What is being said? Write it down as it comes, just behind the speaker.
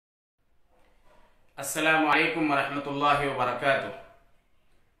السلام عليكم ورحمة الله وبركاته.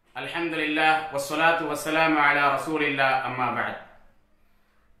 الحمد لله والصلاة والسلام على رسول الله أما بعد.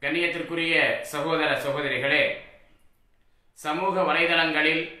 கண்ணியத்திற்குரிய சகோதர சகோதரிகளே, சமூக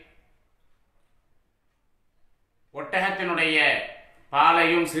வலைதளங்களில் ஒட்டகத்தினுடைய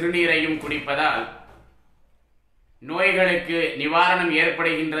பாலையும் சிறுநீரையும் குடிப்பதால் நோய்களுக்கு நிவாரணம்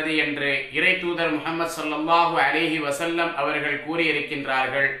ஏற்படுகின்றது என்று இறை தூதர் முஹம்மது ஸல்லல்லாஹு அலைஹி வஸல்லம் அவர்கள்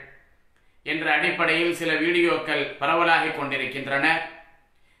கூறியிருக்கின்றார்கள் என்ற அடிப்படையில் சில வீடியோக்கள் பரவலாகிக் கொண்டிருக்கின்றன.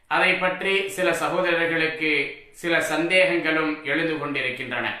 அதை பற்றி சில சகோதரர்களுக்கு சில சந்தேகங்களும் எழுந்து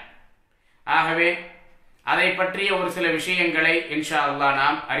கொண்டிருக்கின்றன. ஆகவே அதை பற்றிய ஒரு சில விஷயங்களை இன்ஷா அல்லாஹ்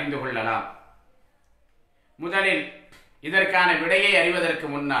நாம் அறிந்து கொள்ளலாம். முதலில் இதற்கான விடையை அறிவதற்கு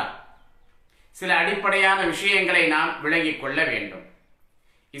முன்னால் சில அடிப்படையான விஷயங்களை நாம் விளங்கிக் கொள்ள வேண்டும்.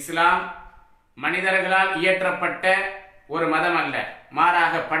 இஸ்லாம் மனிதர்களால் இயற்றப்பட்ட ஒரு மதம் அல்ல,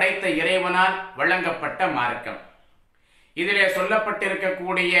 மாறாக படைத்த இறைவனால் வழங்கப்பட்ட மார்க்கம். இதிலே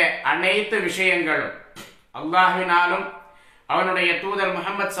சொல்லப்பட்டிருக்கக்கூடிய அனைத்து விஷயங்களும் அல்லாஹ்வினாலும் அவனுடைய தூதர்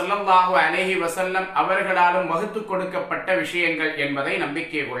முஹம்மது ஸல்லல்லாஹு அலைஹி வஸல்லம் அவர்களாலும் வகுத்து கொடுக்கப்பட்ட விஷயங்கள் என்பதை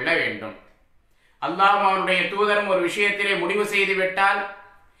நம்பிக்கை கொள்ள வேண்டும். அல்லாஹ் அவனுடைய தூதரும் ஒரு விஷயத்திலே முடிவு செய்துவிட்டால்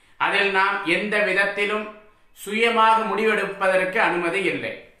அதில் நாம் எந்த விதத்திலும் சுயமாக முடிவெடுப்பதற்கு அனுமதி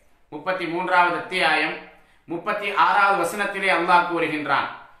இல்லை. 33வது அத்தியாயம் 36வது வசனத்திலே அல்லாஹ் கூறுகின்றான்,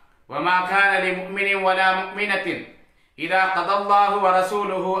 வமா கான லிமுஃமினின் வலா முஃமினத்தின் இதா கதல்லாஹு வ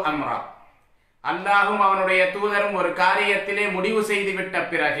ரசூலுஹு அம்ரா. அல்லாஹ்வும் அவனுடைய தூதரும் ஒரு காரியத்திலே முடிவு செய்துவிட்ட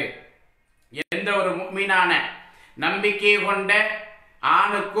பிறகு எந்த ஒரு முஃமினான நம்பிக்கை கொண்ட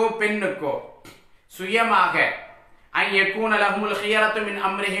ஆணுக்கோ பெண்ணுக்கோ சுயமாக அய்யகூன லஹுல் ஹியரத்து மின்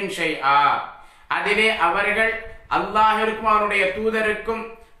அம்ரிஹிம் ஷைஆ, அதிலே அவர்கள் அல்லாஹ்விற்கும் அவனுடைய தூதருக்கும்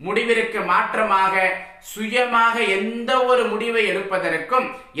முடிவிற்கு மாற்றமாக சுயமாக எந்த ஒரு முடிவை எடுப்பதற்கும்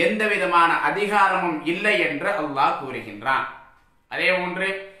எந்த விதமான அதிகாரமும் இல்லை என்று அல்லாஹ் கூறுகின்றான். அதே போன்று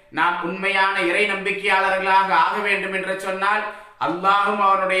நாம் உண்மையான இறை நம்பிக்கையாளர்களாக ஆக வேண்டும் என்று சொன்னால் அல்லாஹும்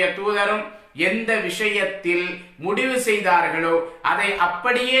அவனுடைய தூதரும் எந்த விஷயத்தில் முடிவு செய்தார்களோ அதை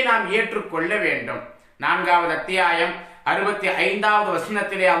அப்படியே நாம் ஏற்றுக்கொள்ள வேண்டும். 4வது அத்தியாயம் 65வது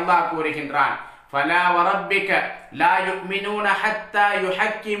வசனத்திலே அல்லாஹ் கூறுகின்றான், فَلَا وَرَبِّكَ لَا يُؤْمِنُونَ حَتَّى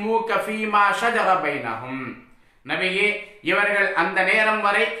يُحَكِّمُوكَ فِيمَا شَجَرَ بَيْنَهُمْ. நபியே, இவர்கள் அந்த நேரம்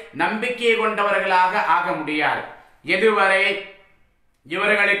வரை நம்பிக்கை கொண்டவர்களாக ஆக முடியாது, எதுவரை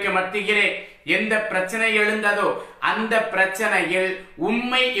இவர்களுக்கு மத்தியிலே எந்த பிரச்சனை எழுந்ததோ அந்த பிரச்சனையில்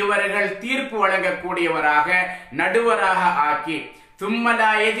உம்மை இவர்கள் தீர்ப்பு வழங்கக்கூடியவராக நடுவராக ஆக்கி ثُمَّ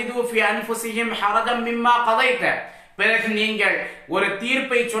لَا يَجِدُوا فِي أَنفُسِهِمْ حَرَجًا مِمَّا قَضَيْتَ. பிறகு நீங்கள் ஒரு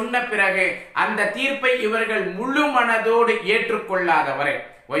தீர்ப்பை சொன்ன பிறகு அந்த தீர்ப்பை இவர்கள் முழு மனதோடு ஏற்றுக்கொள்ளாதவரை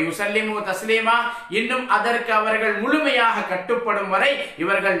வயுசல்லிமு தஸ்லீமா, இன்னும் அதற்கு அவர்கள் முழுமையாக கட்டுப்படும் வரை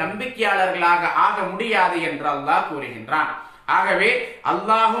இவர்கள் நம்பிக்கையாளர்களாக ஆக முடியாது என்று அல்லாஹ் கூறுகின்றான். ஆகவே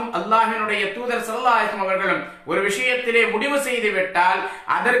அல்லாஹும் அல்லாஹ்வினுடைய தூதர் ஸல்லல்லாஹு அலைஹி வஸல்லம் அவர்களும் ஒரு விஷயத்திலே முடிவு செய்து விட்டால்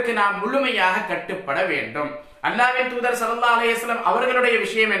அதற்கு நாம் முழுமையாக கட்டுப்பட வேண்டும். அல்லாஹ்வின் தூதர் ஸல்லல்லாஹு அலைஹி வஸல்லம் அவர்களுடைய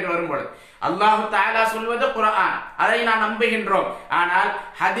விஷயம் என்று வரும்பொழுது அல்லாஹ் தஆலா சொல்வது குர்ஆன், அதை நாம் நம்புகின்றோம். ஆனால்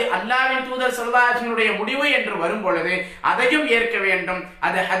அல்லாஹ்வின் தூதர் ஸல்லல்லாஹு அலைஹி வஸல்லம் முடிவு என்று வரும்பொழுது அதையும் ஏற்க வேண்டும்.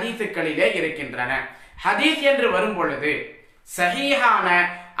 அது ஹதீஸுகளிலே இருக்கின்றன. ஹதீஸ் என்று வரும்பொழுது சஹீஹான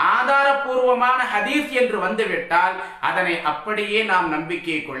ஆதாரபூர்வமான ஹதீஸ் என்று வந்துவிட்டால் அதனை அப்படியே நாம்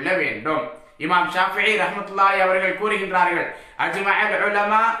நம்பிக்கை கொள்ள வேண்டும். இமாம் ஷாஃபிஈ ரஹ்மத்துல்லாஹி அவர்கள் கூறுகின்றார்கள், அஜ்மஅல்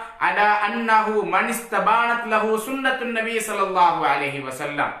உலமா அலா அன்னஹு மன் இஸ்தபானத் லஹு சுன்னத்துன் நபி ஸல்லல்லாஹு அலைஹி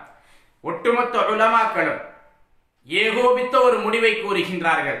வஸல்லம். ஒட்டுமொத்த உலமாக்களும் ஏகோபித்த ஒரு முடிவை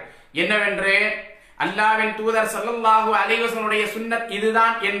கூறுகின்றார்கள். என்னவென்று, அல்லாஹ்வின் தூதர் ஸல்லல்லாஹு அலைஹி வஸல்லுடைய சுன்னத்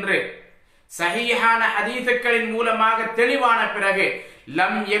இதுதான் என்று சஹீஹான ஹதீஸுகளின் மூலமாக தெளிவான பிறகு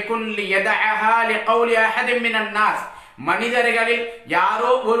லம் யகுன் லியதஅஹா லிகௌலி அஹதின் மினன் நாஸ், மனிதர்களில்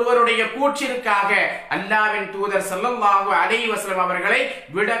யாரோ ஒருவருடைய கூற்றிற்காக அல்லாஹ்வின் தூதர் ஸல்லல்லாஹு அலைஹி வஸல்லம் அவர்களை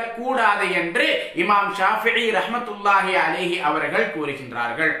விடக்கூடாது என்று இமாம் ஷாஃபிஈ ரஹ்மத்துல்லாஹி அலைஹி அவர்கள்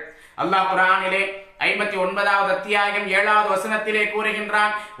கூறுகின்றார்கள். அல்லாஹ் குர்ஆனிலே 59வது அத்தியாயம் 7வது வசனத்திலே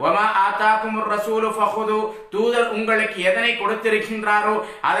கூறுகின்றான், வமா ஆதாகுமுர் ரசூலு ஃபஹுது, தூதர் உங்களுக்கு எதனை கொடுத்திருக்கின்றாரோ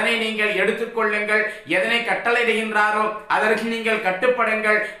அதனை நீங்கள் எடுத்துக்கொள்ளுங்கள், எதனை கட்டளையிடுகின்றாரோ அதற்கு நீங்கள்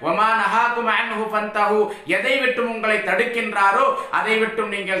கட்டுப்படுங்கள், வமா நஹாகும் அன்ஹு ஃபன்தஹு, எதை விட்டு உங்களை தடுக்கின்றாரோ அதை விட்டு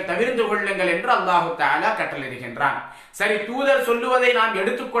நீங்கள் தவிர்ந்து கொள்ளுங்கள் என்று அல்லாஹ் தஆலா கட்டளையிடுகின்றான். சரி, தூதர் சொல்லுவதை நாம்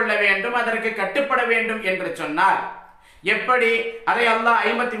எடுத்துக்கொள்ள வேண்டும், அதற்கு கட்டுப்பட வேண்டும் என்று சொன்னால் எப்படி அதை அல்லாஹ்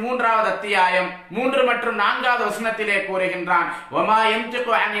 53வது அத்தியாயம் 3 மற்றும் 4வது வசனத்திலே கூறுகின்றான், வமா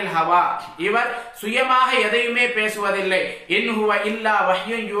யன்திகு அனில் ஹவா, இவர் சுயமாக எதையுமே பேசுவதில்லை, இன் ஹுவ இல்லா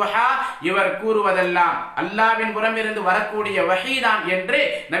வஹ்யுன் யூஹா, இவர் கூறுவதெல்லாம் அல்லாஹ்வின் புறமிருந்து வரக்கூடிய வஹீதான் என்று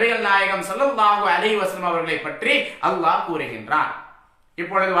நபிகள் நாயகம் ஸல்லல்லாஹு அலைஹி வஸல்லம் அவர்களை பற்றி அல்லாஹ் கூறுகின்றான்.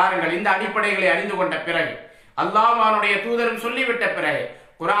 இப்பொழுது வாருங்கள், இந்த அடிப்படைகளை அறிந்து கொண்ட பிறகு, அல்லாஹ்வுடைய தூதரும் சொல்லிவிட்ட பிறகு,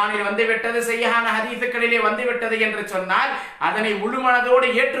 குர்ஆனில் வந்துவிட்டது, சஹீஹான ஹதீஸுகளிலே வந்துவிட்டது என்று சொன்னால் அதனை முழுமனதோடு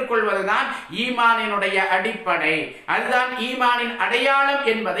ஏற்றுக்கொள்வதுதான் ஈமானினுடைய அடிப்படை, அதுதான் ஈமானின் அடையாளம்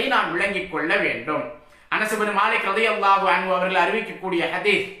என்பதை நாம் விளங்கிக் கொள்ள வேண்டும். அனஸ் இப்னு மாலிக் ரலியல்லாஹு அன்ஹு அவர்கள் அறிவிக்கக்கூடிய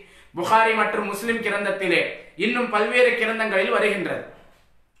ஹதீஸ் புகாரி மற்றும் முஸ்லிம் கிரந்தத்திலே இன்னும் பல்வேறு கிரந்தங்களில் வருகின்றது.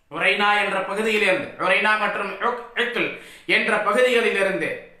 உரைனா என்ற பகுதியிலிருந்து, உரைனா மற்றும் என்ற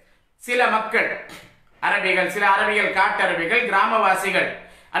பகுதிகளிலிருந்து சில மக்கள், அரபிகள், சில அரபிகள், காட்டரபிகள், கிராமவாசிகள்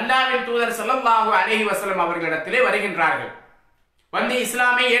அல்லாஹ்வின் தூதர் ஸல்லல்லாஹு அலைஹி வஸல்லம் அவர்களிடத்திலே வருகின்றார்கள். வந்து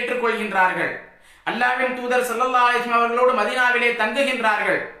இஸ்லாமை ஏற்றுக்கொள்கின்றார்கள். அல்லாஹ்வின் தூதர் ஸல்லல்லாஹு அலைஹி வஸல்லம் அவர்களோடு மதீனாவிலே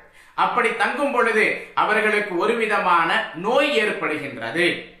தங்குகின்றார்கள். அப்படி தங்கும் பொழுது அவர்களுக்கு ஒரு விதமான நோய் ஏற்படுகின்றது.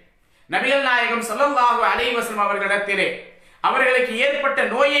 நபிகள் நாயகம் ஸல்லல்லாஹு அலைஹி வஸல்லம் அவர்களிடத்திலே அவர்களுக்கு ஏற்பட்ட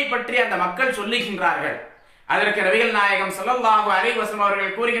நோயை பற்றி அந்த மக்கள் சொல்லுகின்றார்கள். அதற்கு நபிகள் நாயகம் ஸல்லல்லாஹு அலைஹி வஸல்லம்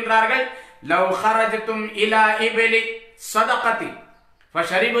அவர்கள் கூறுகின்றார்கள், லவ் ஹரஜ்தும் இலா இப்லி ஸதகதி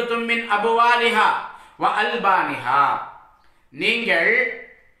ஃபஷரிபதும் மின் அபவாலிஹா வ அல்பானிஹா, நீங்கள்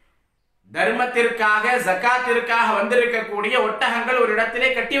தர்மத்திற்காக, ஜகாத்திற்காக வந்திருக்கக்கூடிய ஒட்டகங்கள் ஒரு இடத்திலே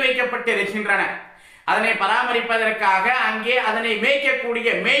கட்டி வைக்கப்பட்டிருக்கின்றன. அதனை பராமரிப்பதற்காக அங்கே அதனை மேய்க்கக்கூடிய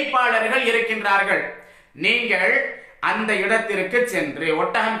மேய்ப்பாளர்கள் இருக்கின்றார்கள். நீங்கள் அந்த இடத்திற்கு சென்று,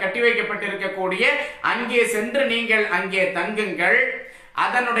 ஒட்டகம் கட்டி வைக்கப்பட்டிருக்கக்கூடிய அங்கே சென்று நீங்கள் அங்கே தங்குங்கள்.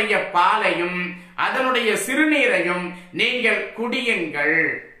 அதனுடைய பாலையும் அதனுடைய சிறுநீரையும் நீங்கள் குடியுங்கள்.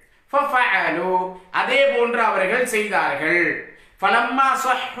 அதே போன்று அவர்கள் செய்தார்கள். ஃபலம்மா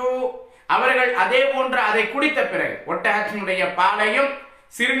ஸஹு, அவர்கள் அதே போன்று அதை குடித்த பிறகு, ஒட்டகத்தினுடைய பாலையும்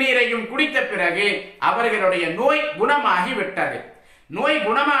சிறுநீரையும் குடித்த பிறகு அவர்களுடைய நோய் குணமாகி விட்டது. நோய்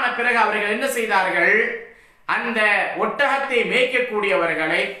குணமான பிறகு அவர்கள் என்ன செய்தார்கள், அந்த ஒட்டகத்தை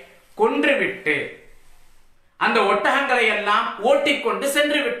மேய்க்கக்கூடியவர்களை கொன்றுவிட்டு அந்த ஒட்டகங்களை எல்லாம் ஓட்டிக்கொண்டு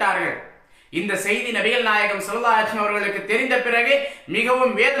சென்று விட்டார்கள். இந்த செய்தி நபிகள் நாயகம் ஸல்லல்லாஹு அலைஹி வஸல்லம் அவர்களுக்கு தெரிந்த பிறகு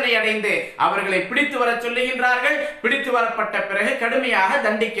மிகவும் வேதனை அடைந்து அவர்களை பிடித்து வர சொல்லுகின்றார்கள். பிடித்து வரப்பட்ட பிறகு கடுமையாக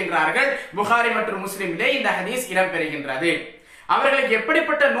தண்டிக்கின்றார்கள். புகாரி மற்றும் முஸ்லிமிலே இந்த ஹதீஸ் இடம்பெறுகின்றது. அவர்களுக்கு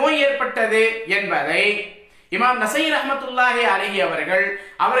எப்படிப்பட்ட நோய் ஏற்பட்டது என்பதை இமாம் நஸை ரஹ்மத்துல்லாஹி அலைஹி அவர்கள்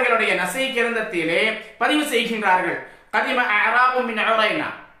அவர்களுடைய நஸை கிரந்தத்திலே பதிவு செய்கின்றார்கள். கதிம அராபு மின் உரைனா,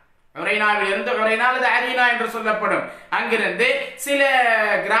 உரைனாவில் இருந்து, உரைனா அல்லது அரீனா என்று சொல்லப்படும், அங்கிருந்து சில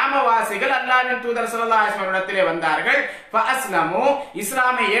கிராமவாசிகள் அல்லாஹ்வின் தூதர் ஸல்லல்லாஹு அலைஹி வஸல்லம் இடத்திலே வந்தார்கள். ஃபஅஸ்லமு,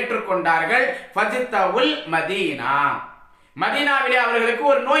 இஸ்லாமை ஏற்றுக்கொண்டார்கள். ஃபஜ்தவுல் மதீனா, மதீனாவிலே அவர்களுக்கு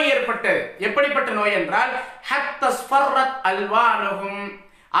ஒரு நோய் ஏற்பட்டது. எப்படிப்பட்ட நோய் என்றால், ஹத்தஸ்ஃபர்ரத் அல்வானுஹும்,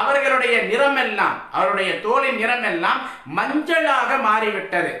 அவர்களுடைய நிறமெல்லாம், அவருடைய தோலின் நிறமெல்லாம் மஞ்சளாக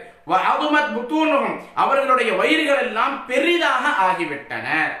மாறிவிட்டது. வஅதுமத் புத்தூனுஹும், அவர்களுடைய வயிறுகள் எல்லாம் பெரிதாக ஆகிவிட்டன.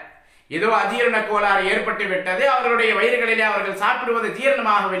 ஏதோ அஜீரண கோளாறு ஏற்பட்டு விட்டது, அவர்களுடைய வயிறுகளிலே அவர்கள் சாப்பிடுவது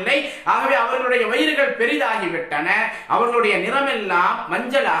ஜீரணமாகவில்லை, ஆகவே அவர்களுடைய வயிறுகள் பெரிதாகிவிட்டன, அவர்களுடைய நிறமெல்லாம்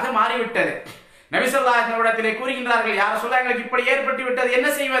மஞ்சளாக மாறிவிட்டது. நபி ஸல்லல்லாஹு அலைஹி வஸல்லம் இடத்திலே கூறுகின்றார்கள், யார் சொல்ல எங்களுக்கு இப்படி ஏற்பட்டு விட்டது, என்ன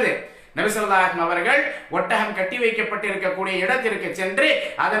செய்வது? நபி ஸல்லல்லாஹு அலைஹி வஸல்லம் அவர்கள் ஒட்டகம் கட்டி வைக்கப்பட்டிருக்கக்கூடிய இடத்திற்கு சென்று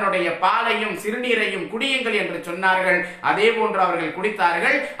அதனுடைய பாலையும் சிறுநீரையும் குடியுங்கள் என்று சொன்னார்கள். அதே போன்று அவர்கள்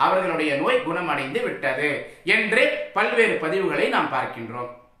குடித்தார்கள். அவர்களுடைய நோய் குணமடைந்து விட்டது என்று பல்வேறு பதிவுகளை நாம்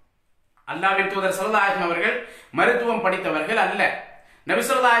பார்க்கின்றோம். அல்லாஹ்வின் தூதர் ஸல்லல்லாஹு அலைஹி வஸல்லம் அவர்கள் மருத்துவம் படித்தவர்கள் அல்ல. நபி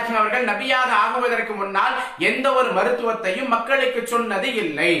ஸல்லல்லாஹு அலைஹி வஸல்லம் அவர்கள் நபியாக ஆகுவதற்கு முன்னால் எந்த ஒரு மருத்துவத்தையும் மக்களுக்கு சொன்னது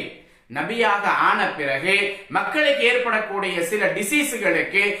இல்லை. நபியாக ஆன பிறகு மக்களுக்கு ஏற்படக்கூடிய சில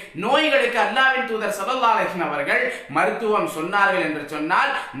டிசீஸ்களுக்கு, நோய்களுக்கு அல்லாஹ்வின் தூதர் ஸல்லல்லாஹு அலைஹி வஸல்லம் அவர்கள் மருத்துவம் சொன்னார்கள் என்று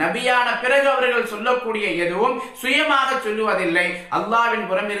சொன்னால், நபியான பிறகு அவர்கள் சொல்லக்கூடிய எதுவும் சுயமாக சொல்லுவதில்லை, அல்லாஹ்வின்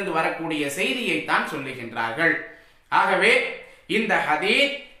புறமிருந்து வரக்கூடிய செய்தியை தான் சொல்லுகின்றார்கள். ஆகவே இந்த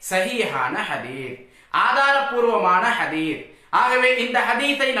ஹதீஸ் சஹீஹான ஹதீஸ், ஆதாரபூர்வமான ஹதீஸ். ஆகவே இந்த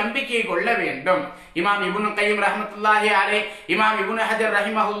ஹதீஸை நம்பிக்கை கொள்ள வேண்டும். இமாம் இப்னு கய்யிம் ரஹ்மத்துல்லாஹி அலைஹி, இமாம் இப்னு ஹஜர்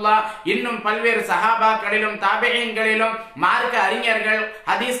ரஹிமஹுல்லாஹ், இன்னும் பல்வேறு சஹாபாக்களிலும் தாபிஈன்களிலும் மார்க்க அறிஞர்கள்,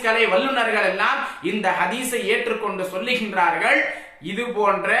 ஹதீஸ்களை வல்லுநர்கள் எல்லாம் இந்த ஹதீஸை ஏற்றுக்கொண்டு சொல்லுகின்றார்கள், இது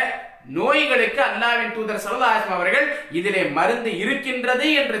போன்ற நோய்களுக்கு அல்லாஹ்வின் தூதர் ஸல்லல்லாஹு அலைஹி வஸல்லம் அவர்கள் இதிலே மருந்து இருக்கின்றது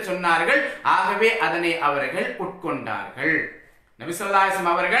என்று சொன்னார்கள். ஆகவே அதனை அவர்கள் உட்கொண்டார்கள். நபி ஸல்லல்லாஹு அலைஹி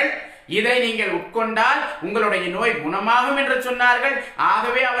வஸல்லம் அவர்கள் இதை நீங்கள் உட்கொண்டால் உங்களுடைய நோய் குணமாகும் என்று சொன்னார்கள்.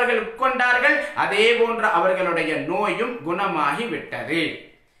 ஆகவே அவர்கள் உட்கொண்டார்கள். அதே போன்று அவர்களுடைய நோயும் குணமாகி விட்டது.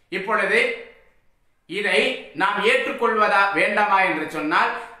 இப்பொழுது இதை நாம் ஏற்றுக்கொள்வதா வேண்டாமா என்று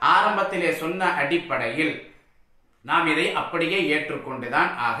சொன்னால் ஆரம்பத்திலே சொன்ன அடிப்படையில் நாம் இதை அப்படியே ஏற்றுக்கொண்டுதான்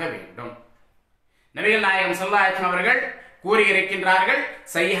ஆக வேண்டும். நபிகள் நாயகம் ஸல்லல்லாஹு அலைஹி வஸல்லம் அவர்கள் கூறியிருக்கின்றார்கள்,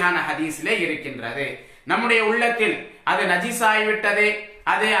 சஹீஹான ஹதீஸிலே இருக்கின்றது, நம்முடைய உள்ளத்தில் அது நஜீஸாகிவிட்டது,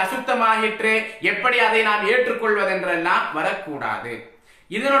 அது அசுத்தமாகிற்று, எப்படி அதை நாம் ஏற்றுக்கொள்வதென்றெல்லாம் வரக்கூடாது.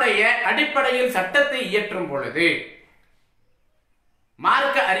 இதனுடைய அடிப்படையில் சட்டத்தை இயற்றும் பொழுது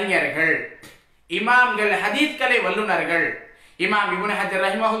மார்க்க அறிஞர்கள், இமாம்கள், ஹதீஸ்கலை வல்லுநர்கள், இமாம் இப்னு ஹஜர்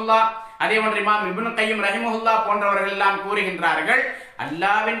ரஹிமஹுல்லாஹ், அதே போன்று இமாம் இப்னு கையிம் ரஹிமஹுல்லாஹ் போன்றவர்கள் எல்லாம் கூறுகின்றார்கள்,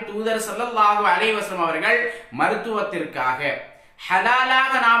 அல்லாஹ்வின் தூதர் ஸல்லல்லாஹு அலைஹி வஸல்லம் அவர்கள் மருத்துவத்திற்காக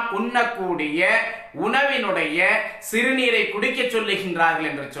ஹலாலாக நாம் உண்ணக்கூடிய உணவினுடைய சிறுநீரை குடிக்க சொல்லுகின்றார்கள்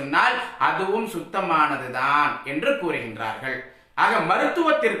என்று சொன்னால் அதுவும் சுத்தமானதுதான் என்று கூறுகின்றார்கள். ஆக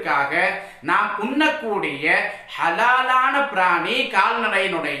மருத்துவத்திற்காக நாம் உண்ணக்கூடிய ஹலாலான பிராணி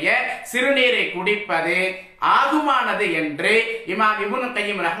கால்நடையினுடைய சிறுநீரை குடிப்பது ஆகுமானது என்று இமாம் இப்னு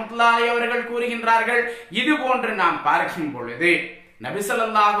கையிம் ரஹ்மத்துல்லாஹி அவர்கள் கூறுகின்றார்கள். இது போன்று நாம் பார்க்கும் பொழுது நபி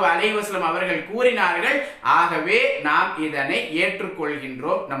ஸல்லல்லாஹு அலைஹி வஸல்லம் அவர்கள் கூறினார்கள், ஆகவே நாம் இதனை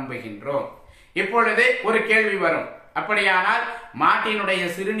ஏற்றுக்கொள்கின்றோம், நம்புகின்றோம். இப்பொழுது ஒரு கேள்வி வரும், அப்படியானால் மாட்டினுடைய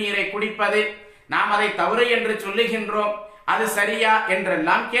சிறுநீரை குடிப்பது நாம் அதை தவறு என்று சொல்லுகின்றோம், அது சரியா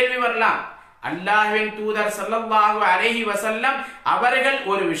என்றெல்லாம் கேள்வி வரலாம். அல்லாஹ்வின் தூதர் ஸல்லல்லாஹு அலைஹி வஸல்லம் அவர்கள்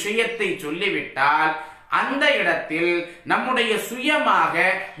ஒரு விஷயத்தை சொல்லிவிட்டால் அந்த இடத்தில் நம்முடைய சுயமாக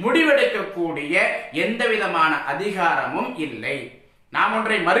முடிவெடுக்கக்கூடிய எந்த விதமான அதிகாரமும் இல்லை. நாம்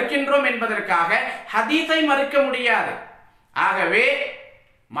ஒன்றை மறுக்கின்றோம் என்பதற்காக ஹதீஸை மறுக்க முடியாது. ஆகவே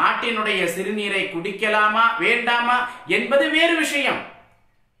மாட்டினுடைய சிறுநீரை குடிக்கலாமா வேண்டாமா என்பது வேறு விஷயம்.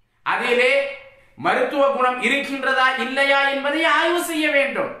 அதிலே மருத்துவ குணம் இருக்கின்றதா இல்லையா என்பதை ஆய்வு செய்ய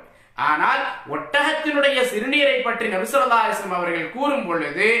வேண்டும். ஆனால் ஒட்டகத்தினுடைய சிறுநீரை பற்றி நபி ஸல்லல்லாஹு அலைஹி வஸல்லம் அவர்கள் கூறும்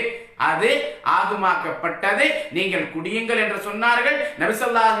பொழுது அது ஆகுமாக்கப்பட்டது, நீங்கள் குடியுங்கள் என்று சொன்னார்கள். நபி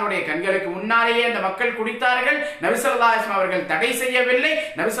ஸல்லல்லாஹு அலைஹி வஸல்லம் கண்களுக்கு முன்னாலேயே அந்த மக்கள் குடித்தார்கள். நபி ஸல்லல்லாஹு அலைஹி வஸல்லம் அவர்கள் தடை செய்யவில்லை.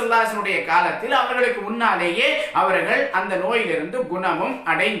 நபி ஸல்லல்லாஹு அலைஹி வஸல்லம் காலத்தில் அவர்களுக்கு முன்னாலேயே அவர்கள் அந்த நோயிலிருந்து குணமும்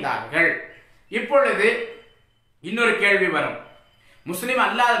அடைந்தார்கள். இப்பொழுது இன்னொரு கேள்வி வரும், முஸ்லிம்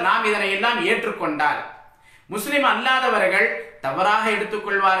அல்லாத நாம் இதனை எல்லாம் ஏற்றுக்கொண்டால் முஸ்லிம் அல்லாதவர்கள் தவறாக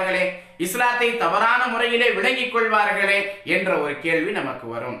எடுத்துக்கொள்வார்களே, இஸ்லாத்தை தவறான முறையிலே விளங்கிக் கொள்வார்களே என்ற ஒரு கேள்வி நமக்கு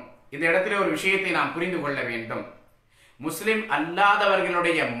வரும். இந்த இடத்துல ஒரு விஷயத்தை நாம் புரிந்து கொள்ள வேண்டும். முஸ்லிம்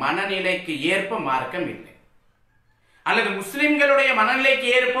அல்லாதவர்களுடைய மனநிலைக்கு ஏற்ப மார்க்கம் இல்லை, அல்லது முஸ்லிம்களுடைய மனநிலைக்கு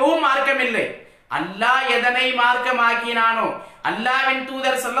ஏற்பவும் மார்க்கம் இல்லை. அல்லாஹ் எதனை மார்க்கமாக்கினானோ, அல்லாஹ்வின்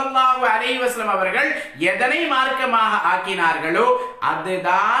தூதர் ஸல்லல்லாஹு அலைஹி வஸல்லம் அவர்கள் எதனை மார்க்கமாக ஆக்கினார்களோ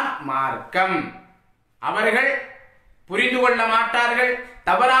அதுதான் மார்க்கம். அவர்கள் புரிந்து கொள்ள மாட்டார்கள்,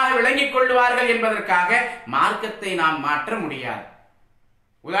 தவறாக விளங்கிக் கொள்வார்கள் என்பதற்காக மார்க்கத்தை நாம் மாற்ற முடியாது.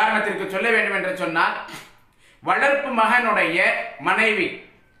 உதாரணத்திற்கு சொல்ல வேண்டும் என்று சொன்னால், வளர்ப்பு மகனுடைய மனைவி,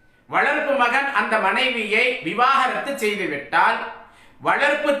 வளர்ப்பு மகன் அந்த மனைவியை விவாகரத்து செய்துவிட்டால்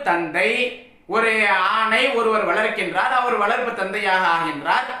வளர்ப்பு தந்தை, ஒரு ஆணை ஒருவர் வளர்க்கின்றார், அவர் வளர்ப்பு தந்தையாக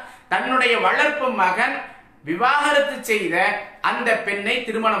ஆகின்றார். தன்னுடைய வளர்ப்பு மகன் விவாகரத்து செய்த அந்த பெண்ணை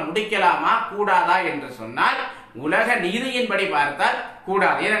திருமணம் முடிக்கலாமா கூடாதா என்று சொன்னால் உலக நீதியின்படி பார்த்தால்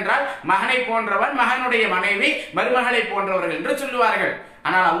கூடாது. ஏனென்றால் மகனை போன்றவன் மகனுடைய மனைவி மருமகளை போன்றவர்கள் என்று சொல்லுவார்கள்.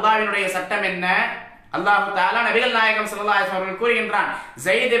 ஆனால் அல்லாஹ்வினுடைய சட்டம் என்ன? அல்லாஹ் தஆலா நபிகள் நாயகம் ஸல்லல்லாஹு அலைஹி வஸல்லம் கூறுகின்றான்,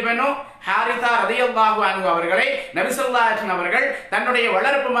 ஸைத் இப்னு ஹாரிஸா ரலியல்லாஹு அன்ஹு அவர்களை நபி ஸல்லல்லாஹு அலைஹி வஸல்லம் அவர்கள் தன்னுடைய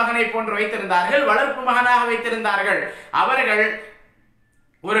வளர்ப்பு மகனை போன்று வைத்திருந்தார்கள், வளர்ப்பு மகனாக வைத்திருந்தார்கள். அவர்கள்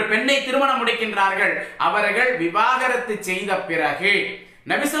ஒரு பெண்ணை திருமணம் முடிக்கின்றார்கள். அவர்கள் விவாகரத்து செய்த பிறகு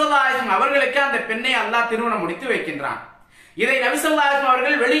நபி ஸல்லல்லாஹு அலைஹி வஸல்லம் அவர்களுக்கு அந்த பெண்ணை அல்லாஹ் திருமணம் முடித்து வைக்கின்றான். இதை நபி ஸல்லல்லாஹு அலைஹி வஸல்லம்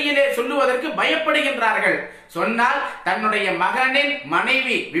அவர்கள் வெளியிலே சொல்லுவதற்கு பயப்படுகின்றார்கள். சொன்னால் தன்னுடைய மகனின்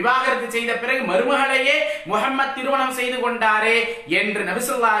மனைவி விவாகரத்து செய்த பிறகு மருமகளையே முஹம்மத் திருமணம் செய்து கொண்டாரே என்று நபி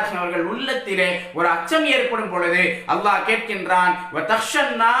ஸல்லல்லாஹு அலைஹி வஸல்லம் அவர்கள் உள்ளத்திலே ஒரு அச்சம் ஏற்படும் பொழுது அல்லாஹ் கேட்கின்றான்,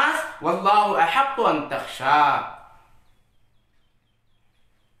 வதக்ஷன் நாஸ் வல்லாஹு அஹப்பு அன் தக்ஷா.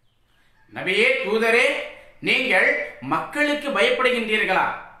 நபியே, தூதரே, நீங்கள் மக்களுக்கு பயப்படுகின்றீர்களா?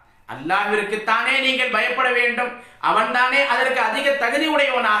 அல்லாஹ்விற்கு தானே நீங்கள் பயப்பட வேண்டும், அவன்தானே அதற்கு அதிக தகுதி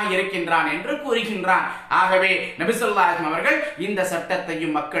உடையவனாக இருக்கின்றான் என்று கூறுகின்றான். ஆகவே நபி ஸல்லல்லாஹு அலைஹி வஸல்லம் அவர்கள் இந்த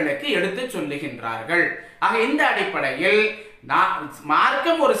சட்டத்தையும் மக்களுக்கு எடுத்து சொல்லுகின்றார்கள். ஆக இந்த அடிப்படையில்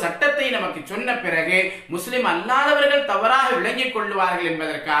மார்க்கம் ஒரு சட்டத்தை நமக்கு சொன்ன பிறகு முஸ்லிம் அல்லாதவர்கள் தவறாக விளங்கிக் கொள்வார்கள்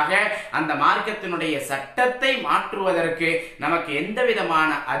என்பதற்காக அந்த மார்க்கத்தினுடைய சட்டத்தை மாற்றுவதற்கு நமக்கு எந்த விதமான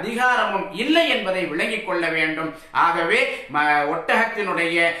அதிகாரமும் இல்லை என்பதை விளங்கிக் கொள்ள வேண்டும். ஆகவே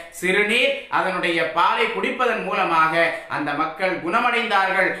ஒட்டகத்தினுடைய சிறுநீர் அதனுடைய பாலை குடிப்பதன் மூலமாக அந்த மக்கள்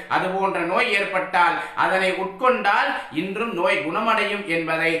குணமடைந்தார்கள். அதுபோன்ற நோய் ஏற்பட்டால் அதனை உட்கொண்டால் இன்றும் நோய் குணமடையும்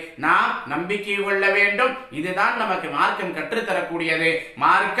என்பதை நாம் நம்பிக்கை கொள்ள வேண்டும். இதுதான் நமக்கு மார்க்கம் கற்றுத்தரக்கூடியது.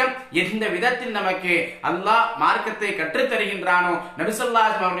 மார்க்கம் எந்த விதத்தில் நமக்கு அல்லாஹ் மார்க்கத்தை கற்றுத்தருகின்றானோ, நபி ஸல்லல்லாஹு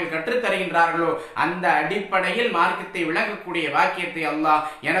அலைஹி வஸல்லம் அவர்கள் கற்றுத்தருகின்றார்களோ அந்த அடிப்படையில் மார்க்கத்தை விளங்கக்கூடிய வாக்கியத்தை அல்லாஹ்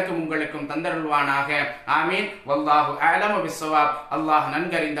எனக்கும் உங்களுக்கும் தந்தருள்வானாக. ஆமீன். வல்லாஹு அஅலமு பிஸ்ஸவாப். அல்லாஹ்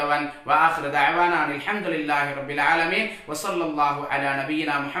நன்கறிந்தவன். வ ஆகிரு தஅவானா அல்ஹம்துலில்லாஹி ரப்பில் ஆலமீன். வ ஸல்லல்லாஹு அலா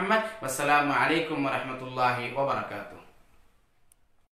நபியினா முஹம்மத். வஸ்ஸலாமு அலைக்கும் வ ரஹ்மத்துல்லாஹி வ பரகாத்துஹு.